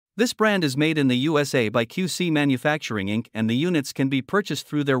This brand is made in the USA by QC Manufacturing Inc. and the units can be purchased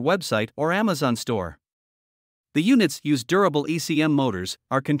through their website or Amazon store. The units use durable ECM motors,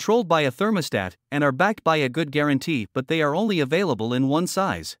 are controlled by a thermostat, and are backed by a good guarantee, but they are only available in one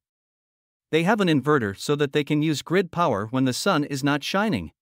size. They have an inverter so that they can use grid power when the sun is not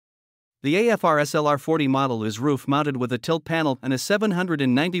shining. The AFR SLR-40 model is roof-mounted with a tilt panel and a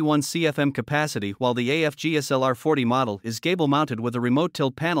 791 CFM capacity, while the AFG SLR-40 model is gable-mounted with a remote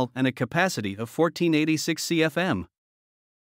tilt panel and a capacity of 1486 CFM.